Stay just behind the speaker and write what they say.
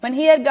When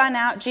he had gone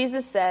out,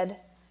 Jesus said,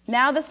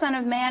 "Now the Son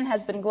of Man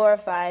has been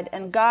glorified,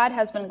 and God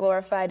has been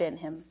glorified in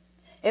him.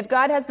 If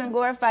God has been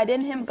glorified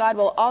in him, God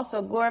will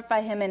also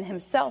glorify him in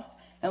himself,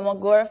 and will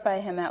glorify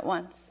him at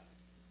once.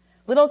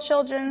 Little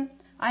children,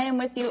 I am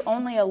with you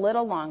only a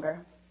little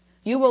longer.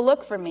 You will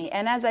look for me,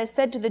 and as I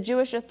said to the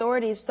Jewish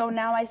authorities, so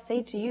now I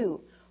say to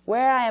you,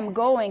 where I am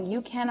going,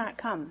 you cannot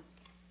come.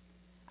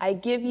 I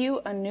give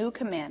you a new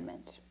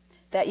commandment,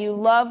 that you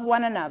love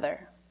one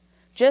another.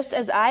 Just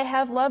as I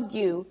have loved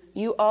you,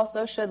 you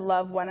also should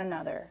love one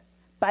another.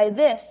 By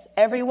this,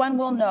 everyone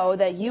will know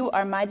that you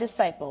are my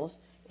disciples,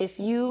 if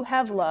you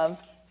have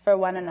love for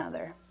one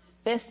another."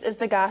 This is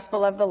the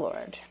gospel of the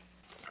Lord.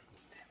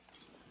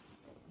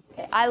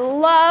 Okay, I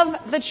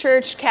love the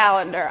church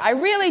calendar. I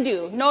really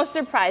do. No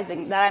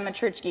surprising that I'm a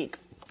church geek.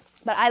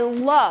 But I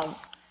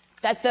love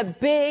that the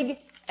big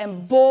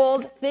and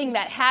bold thing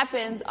that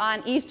happens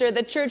on Easter,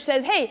 the church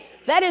says, hey,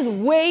 that is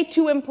way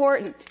too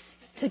important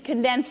to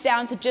condense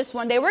down to just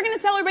one day. We're going to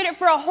celebrate it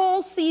for a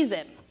whole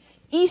season.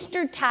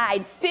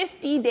 Eastertide,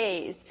 50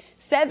 days,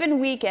 7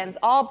 weekends,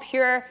 all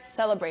pure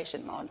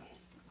celebration mode.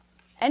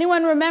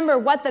 Anyone remember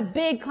what the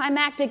big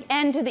climactic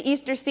end to the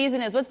Easter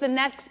season is? What's the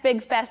next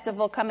big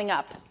festival coming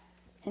up?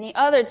 Any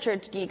other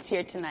church geeks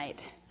here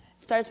tonight?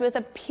 Starts with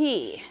a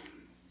P.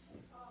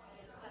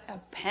 A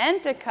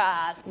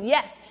Pentecost.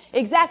 Yes,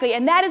 exactly.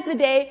 And that is the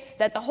day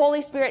that the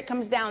Holy Spirit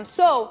comes down.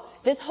 So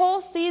this whole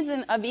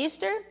season of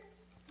Easter,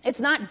 it's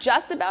not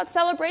just about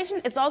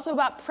celebration. It's also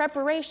about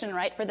preparation,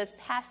 right, for this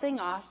passing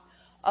off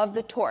of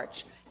the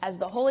torch. As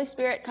the Holy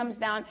Spirit comes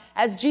down,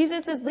 as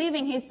Jesus is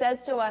leaving, he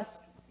says to us,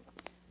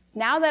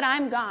 now that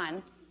I'm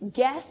gone,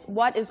 guess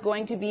what is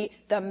going to be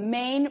the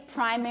main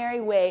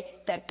primary way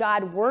that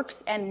God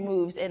works and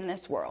moves in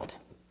this world?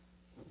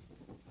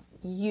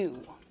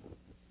 You.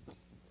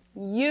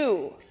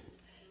 You.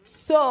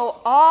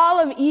 So all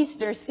of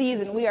Easter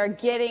season, we are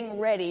getting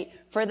ready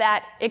for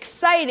that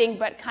exciting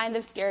but kind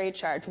of scary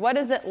charge. What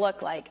does it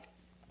look like?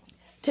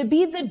 To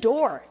be the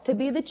door, to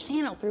be the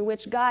channel through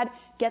which God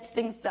gets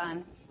things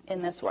done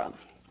in this world.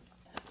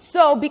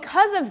 So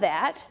because of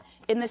that,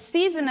 in the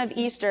season of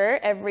Easter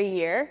every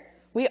year,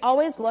 we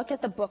always look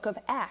at the book of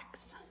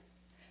Acts.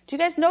 Do you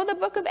guys know the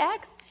book of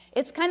Acts?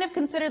 It's kind of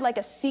considered like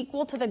a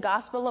sequel to the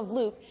Gospel of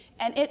Luke,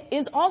 and it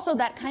is also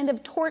that kind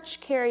of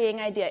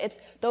torch-carrying idea. It's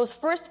those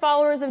first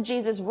followers of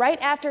Jesus right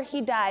after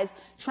he dies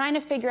trying to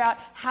figure out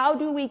how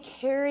do we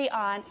carry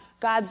on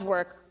God's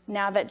work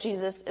now that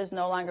Jesus is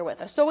no longer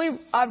with us. So we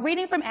are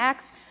reading from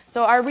Acts.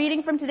 So our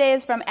reading from today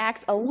is from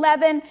Acts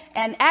 11,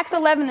 and Acts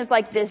 11 is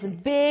like this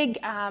big,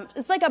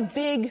 it's like a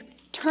big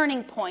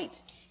turning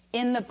point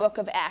in the book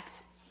of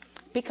Acts.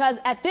 Because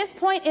at this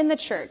point in the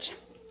church,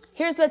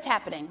 here's what's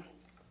happening.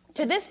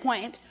 To this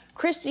point,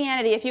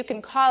 Christianity, if you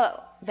can call it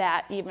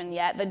that even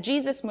yet, the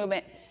Jesus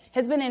movement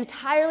has been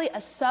entirely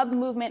a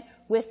sub-movement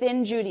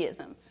within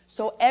Judaism.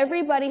 So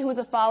everybody who's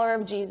a follower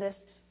of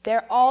Jesus,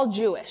 they're all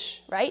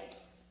Jewish, right?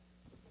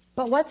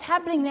 But what's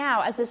happening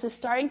now as this is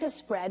starting to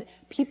spread,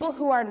 people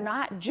who are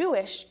not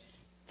Jewish,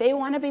 they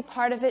want to be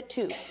part of it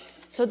too.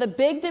 So the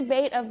big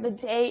debate of the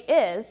day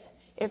is,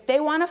 if they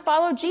want to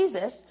follow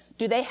Jesus,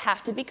 do they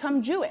have to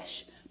become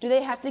Jewish? Do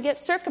they have to get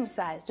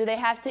circumcised? Do they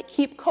have to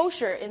keep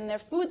kosher in their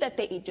food that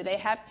they eat? Do they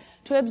have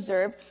to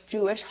observe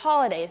Jewish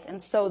holidays?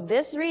 And so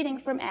this reading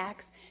from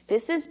Acts,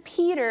 this is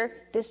Peter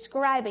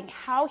describing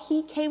how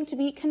he came to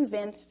be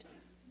convinced,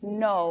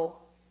 no,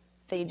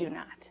 they do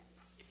not.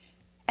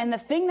 And the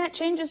thing that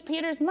changes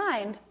Peter's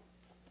mind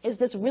is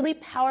this really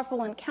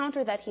powerful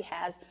encounter that he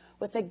has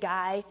with a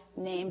guy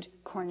named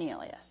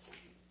Cornelius.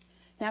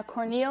 Now,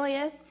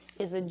 Cornelius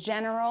is a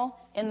general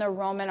in the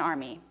Roman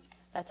army.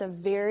 That's a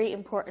very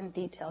important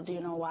detail. Do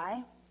you know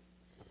why?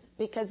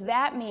 Because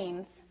that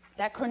means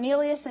that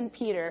Cornelius and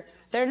Peter,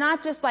 they're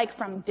not just like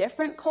from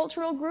different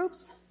cultural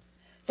groups.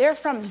 They're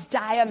from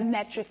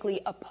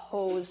diametrically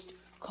opposed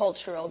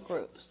cultural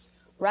groups,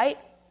 right?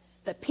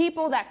 The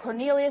people that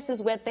Cornelius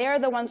is with, they are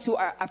the ones who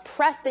are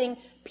oppressing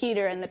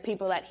Peter and the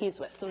people that he's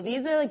with. So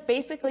these are like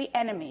basically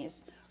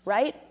enemies,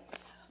 right?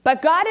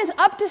 But God is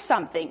up to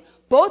something.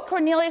 Both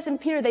Cornelius and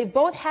Peter, they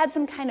both had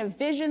some kind of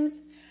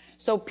visions.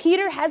 So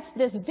Peter has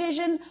this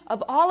vision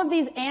of all of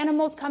these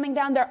animals coming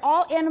down. They're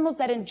all animals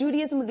that in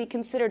Judaism would be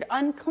considered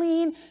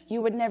unclean.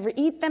 You would never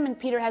eat them. And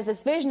Peter has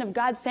this vision of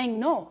God saying,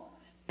 no,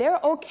 they're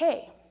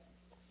okay.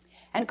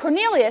 And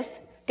Cornelius,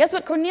 guess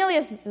what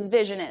Cornelius'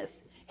 vision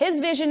is?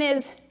 His vision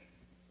is,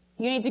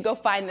 you need to go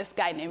find this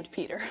guy named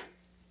Peter.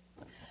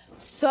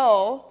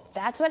 So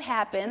that's what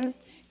happens.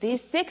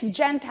 These 6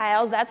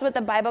 Gentiles, that's what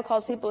the Bible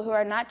calls people who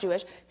are not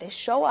Jewish, they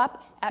show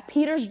up at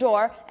Peter's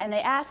door and they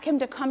ask him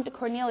to come to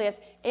Cornelius.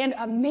 And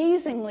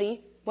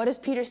amazingly, what does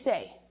Peter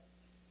say?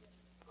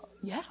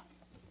 Yeah,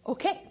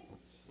 okay,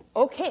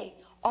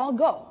 I'll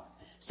go.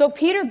 So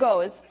Peter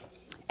goes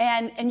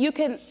and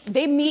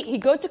they meet, he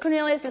goes to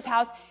Cornelius'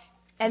 house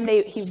and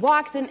he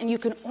walks in and you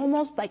can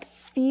almost like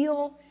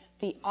feel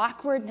the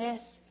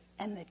awkwardness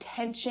and the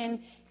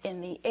tension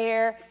in the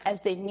air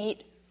as they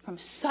meet from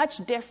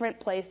such different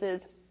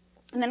places.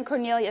 And then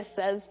Cornelius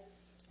says,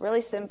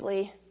 really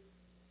simply,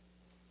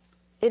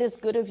 "It is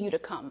good of you to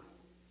come."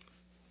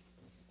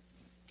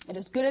 It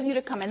is good of you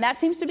to come. And that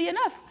seems to be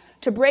enough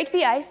to break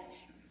the ice.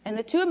 And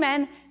the two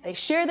men, they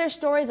share their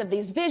stories of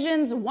these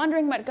visions,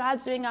 wondering what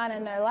God's doing on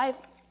in their life,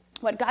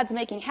 what God's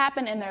making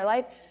happen in their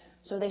life.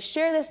 So they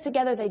share this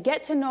together. They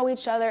get to know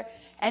each other.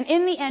 And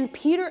in the end,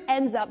 Peter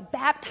ends up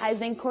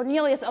baptizing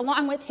Cornelius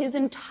along with his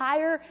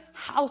entire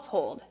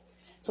household.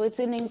 So it's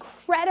an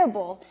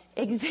incredible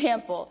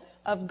example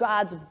of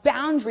God's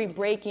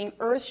boundary-breaking,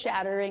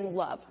 earth-shattering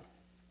love.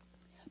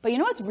 But you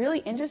know what's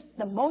really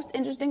the most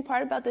interesting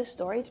part about this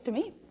story to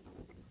me?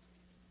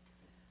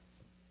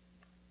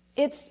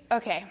 Let's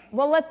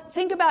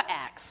think about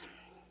Acts.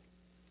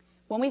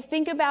 When we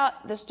think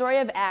about the story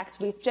of Acts,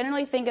 we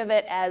generally think of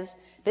it as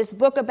this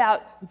book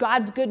about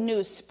God's good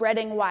news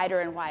spreading wider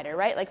and wider,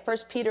 right? Like 1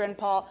 Peter and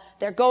Paul,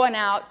 they're going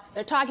out,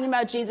 they're talking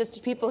about Jesus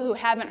to people who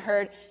haven't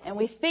heard, and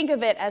we think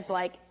of it as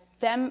like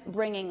them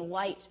bringing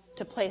light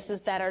to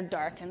places that are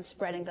dark and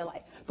spreading the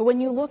light. But when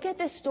you look at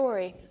this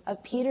story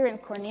of Peter and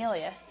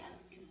Cornelius,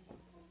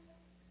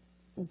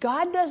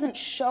 God doesn't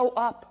show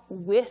up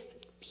with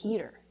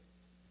Peter.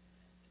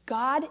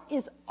 God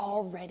is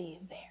already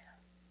there.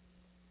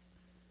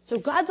 So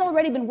God's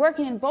already been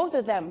working in both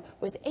of them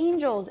with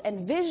angels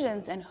and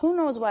visions and who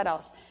knows what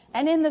else.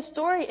 And in the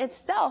story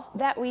itself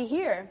that we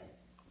hear,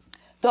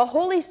 the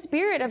Holy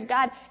Spirit of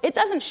God, it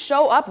doesn't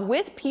show up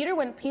with Peter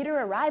when Peter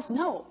arrives.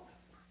 No.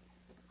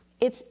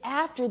 It's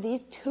after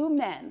these two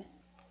men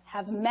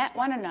have met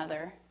one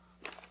another,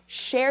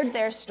 shared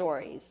their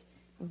stories.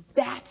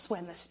 That's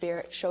when the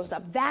Spirit shows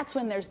up. That's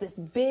when there's this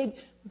big,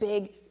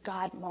 big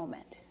God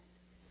moment.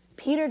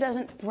 Peter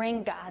doesn't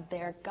bring God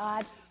there.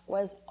 God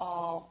was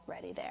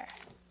already there.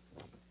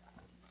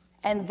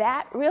 And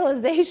that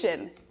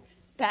realization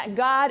that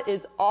God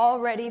is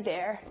already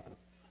there,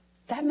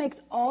 that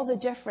makes all the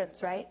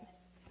difference, right,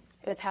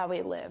 with how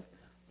we live.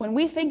 When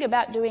we think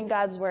about doing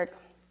God's work,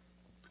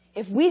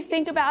 if we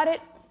think about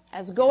it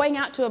as going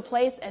out to a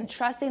place and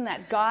trusting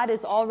that God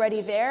is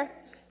already there,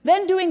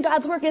 then doing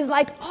God's work is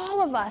like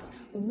all of us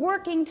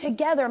working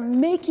together,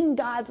 making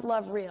God's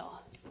love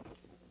real.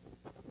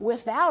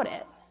 Without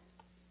it,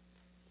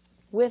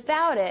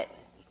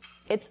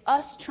 it's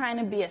us trying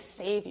to be a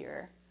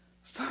savior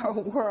for a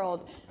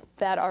world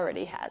that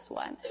already has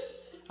one.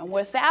 And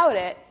without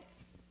it,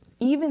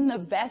 even the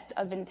best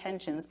of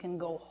intentions can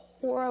go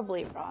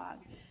horribly wrong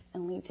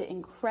and lead to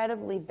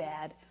incredibly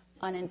bad,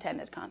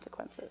 unintended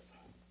consequences.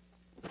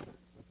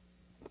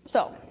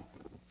 So,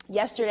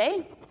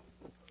 yesterday,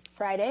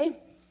 Friday,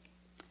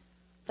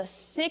 the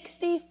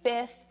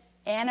 65th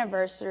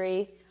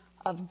anniversary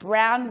of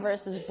Brown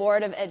versus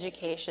Board of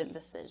Education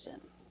decision.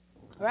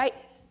 Right?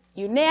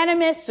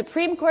 Unanimous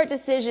Supreme Court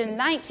decision,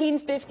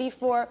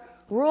 1954,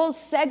 rules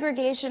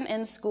segregation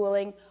in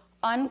schooling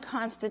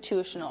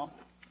unconstitutional.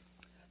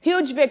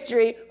 Huge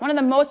victory, one of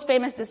the most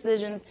famous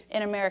decisions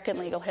in American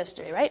legal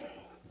history, right?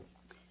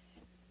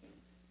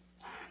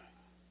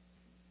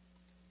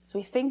 So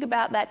we think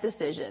about that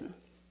decision.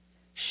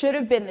 Should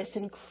have been this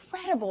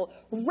incredible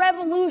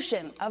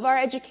revolution of our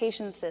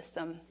education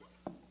system.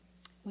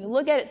 We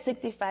look at it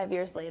 65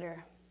 years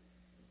later.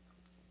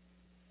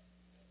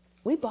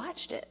 We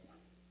botched it.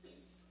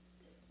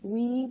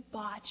 We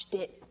botched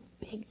it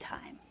big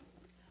time.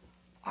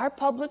 Our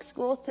public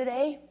schools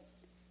today,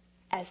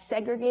 as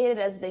segregated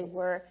as they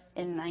were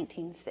in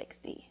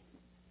 1960.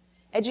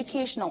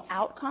 Educational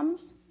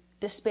outcomes,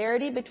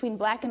 disparity between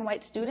black and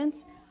white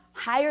students,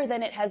 higher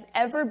than it has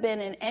ever been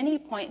in any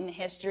point in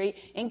history,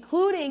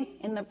 including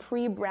in the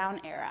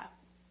pre-Brown era.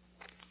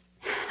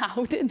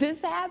 How did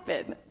this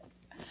happen?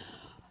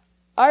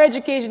 Our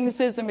education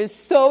system is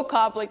so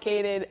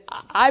complicated.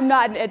 I'm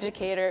not an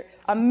educator.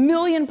 A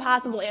million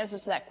possible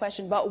answers to that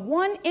question. But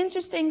one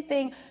interesting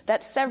thing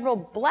that several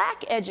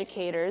black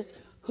educators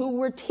who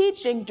were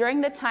teaching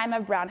during the time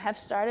of Brown have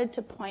started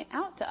to point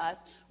out to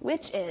us,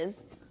 which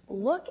is,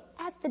 look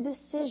at the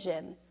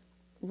decision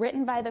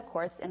written by the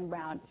courts in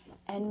Brown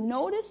and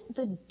notice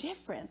the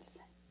difference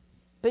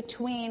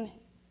between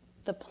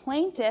the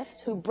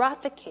plaintiffs who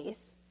brought the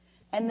case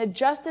and the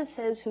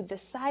justices who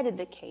decided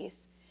the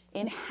case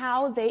in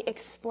how they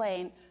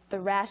explain the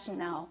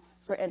rationale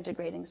for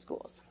integrating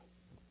schools.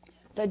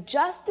 The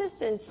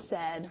justices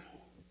said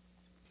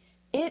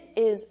it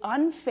is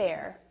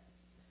unfair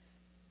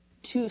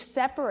to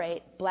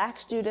separate black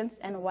students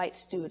and white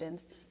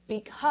students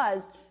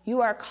because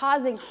you are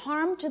causing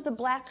harm to the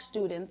black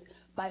students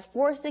by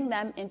forcing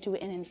them into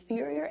an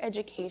inferior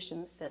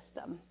education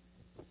system.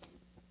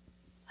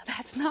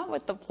 That's not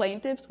what the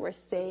plaintiffs were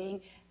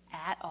saying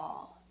at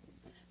all.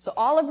 So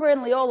Oliver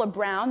and Leola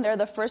Brown, they're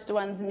the first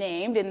ones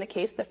named in the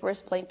case, the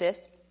first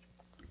plaintiffs.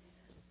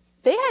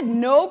 They had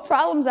no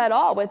problems at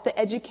all with the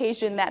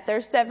education that their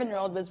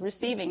 7-year-old was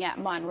receiving at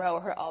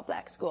Monroe, her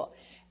all-black school.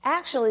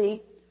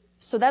 Actually,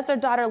 so that's their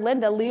daughter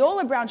Linda.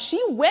 Leola Brown,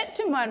 she went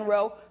to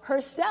Monroe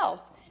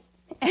herself.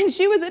 And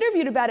she was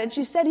interviewed about it. And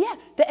she said, yeah,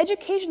 the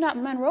education at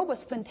Monroe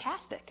was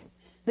fantastic.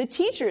 The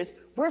teachers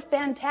were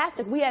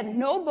fantastic. We had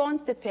no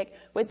bones to pick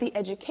with the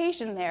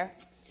education there.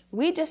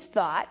 We just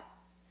thought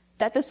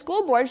that the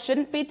school board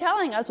shouldn't be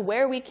telling us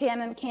where we can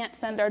and can't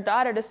send our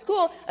daughter to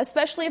school,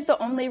 especially if the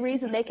only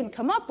reason they can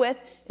come up with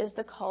is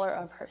the color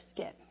of her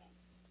skin.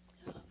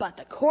 But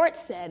the court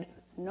said,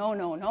 no,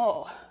 no,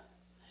 no.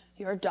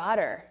 Your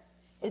daughter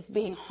is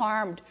being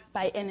harmed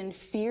by an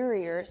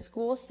inferior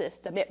school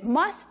system. It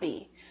must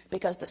be,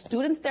 because the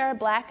students there are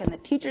black and the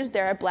teachers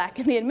there are black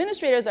and the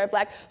administrators are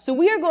black. So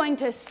we are going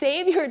to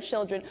save your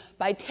children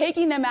by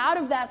taking them out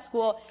of that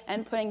school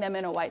and putting them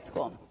in a white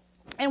school.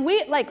 And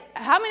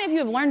how many of you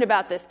have learned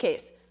about this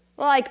case?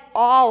 Like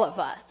all of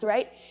us,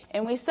 right?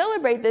 And we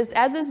celebrate this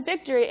as this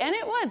victory, and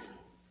it was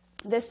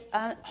this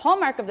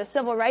hallmark of the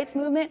civil rights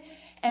movement.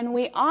 And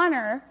we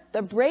honor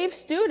the brave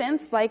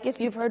students, like if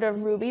you've heard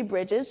of Ruby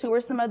Bridges, who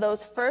were some of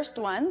those first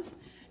ones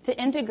to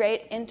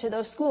integrate into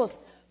those schools.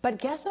 But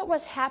guess what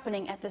was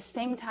happening at the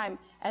same time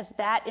as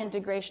that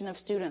integration of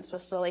students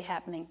was slowly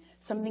happening?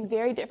 Something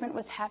very different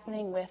was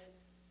happening with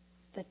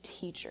the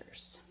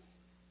teachers.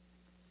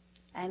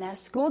 And as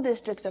school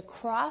districts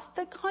across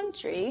the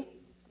country,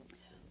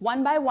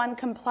 one by one,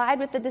 complied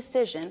with the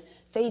decision,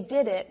 they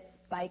did it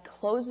by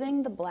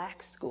closing the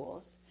black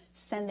schools,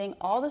 sending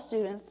all the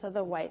students to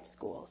the white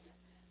schools.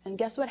 And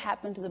guess what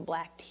happened to the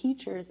black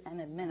teachers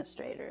and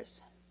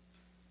administrators?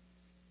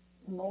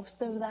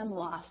 Most of them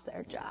lost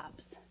their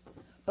jobs.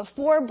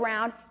 Before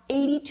Brown,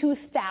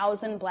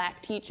 82,000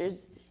 black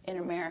teachers in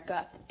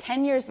America.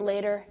 10 years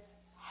later,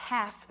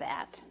 half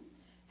that.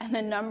 And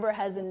the number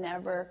has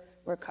never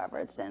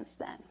recovered since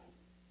then.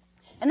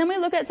 And then we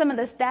look at some of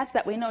the stats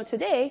that we know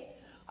today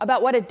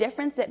about what a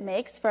difference it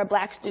makes for a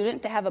black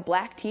student to have a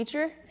black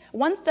teacher.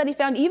 One study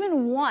found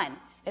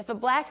if a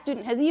black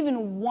student has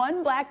even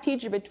one black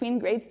teacher between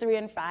grades 3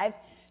 and 5,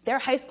 their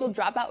high school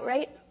dropout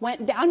rate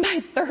went down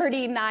by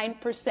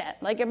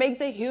 39%. It makes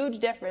a huge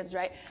difference,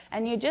 right?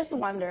 And you just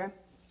wonder,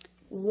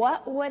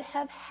 what would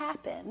have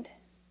happened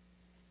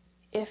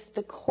if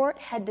the court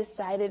had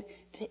decided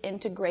to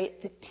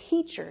integrate the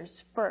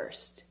teachers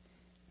first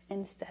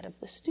instead of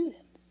the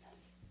students?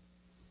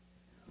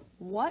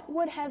 What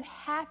would have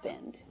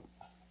happened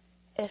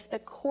if the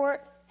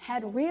court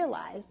had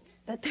realized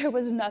that there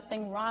was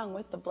nothing wrong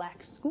with the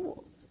black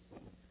schools?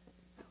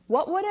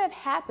 What would have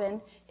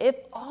happened if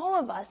all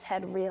of us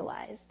had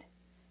realized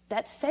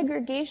that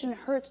segregation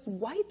hurts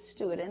white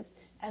students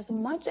as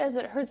much as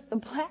it hurts the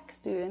black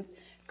students,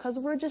 because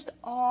we're just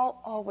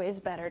all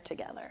always better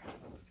together?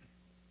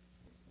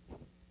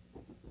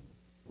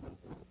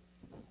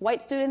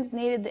 White students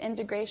needed the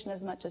integration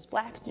as much as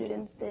black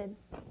students did.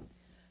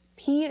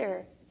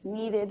 Peter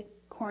needed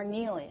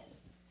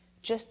Cornelius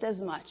just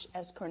as much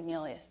as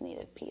Cornelius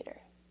needed Peter.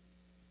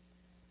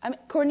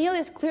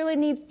 Cornelius clearly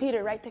needs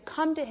Peter, right, to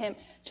come to him,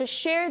 to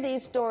share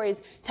these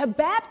stories, to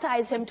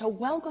baptize him, to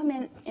welcome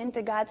him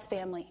into God's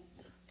family.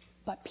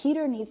 But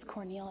Peter needs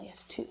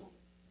Cornelius too,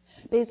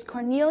 because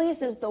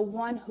Cornelius is the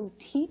one who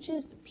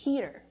teaches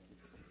Peter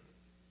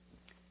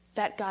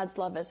that God's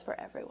love is for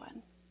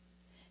everyone.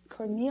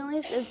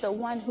 Cornelius is the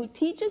one who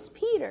teaches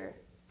Peter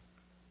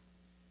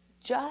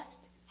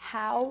just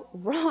how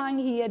wrong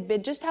he had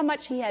been, just how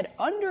much he had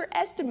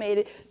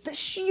underestimated the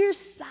sheer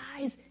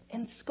size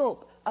and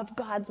scope of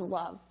God's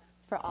love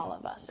for all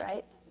of us,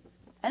 right?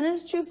 And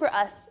this is true for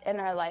us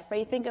in our life, right?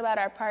 You think about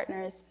our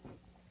partners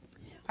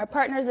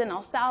in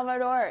El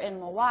Salvador, in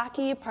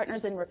Milwaukee,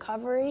 partners in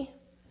recovery.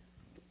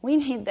 We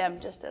need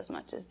them just as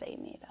much as they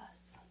need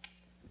us.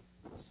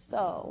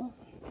 So,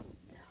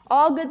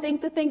 all good things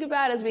to think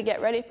about as we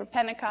get ready for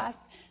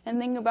Pentecost and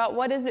think about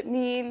what does it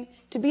mean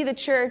to be the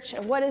church,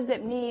 and what does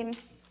it mean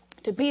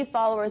to be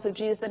followers of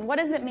Jesus, and what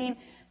does it mean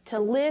to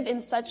live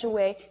in such a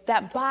way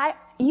that by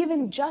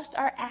even just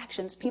our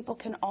actions, people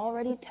can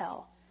already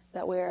tell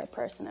that we're a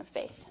person of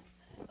faith.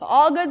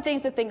 All good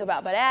things to think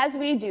about, but as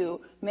we do,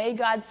 may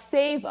God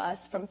save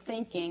us from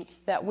thinking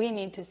that we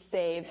need to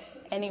save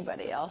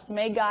anybody else.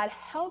 May God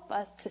help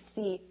us to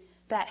see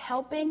that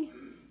helping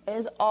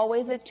is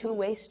always a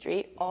two-way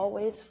street,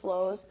 always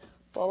flows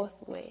both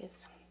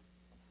ways.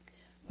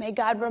 May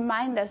God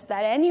remind us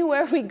that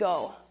anywhere we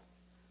go,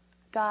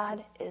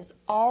 God is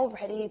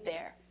already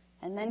there.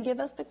 And then give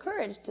us the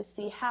courage to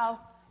see how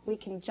we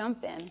can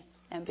jump in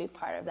and be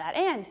part of that.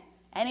 And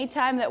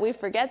anytime that we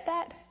forget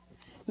that,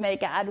 may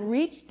God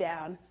reach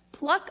down,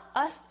 pluck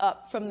us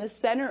up from the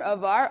center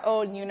of our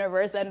own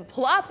universe and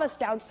plop us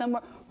down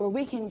somewhere where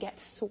we can get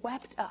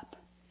swept up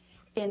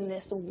in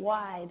this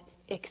wide,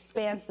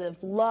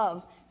 expansive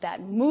love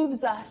that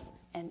moves us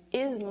and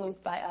is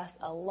moved by us,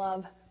 a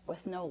love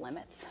with no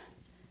limits.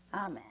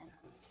 Amen.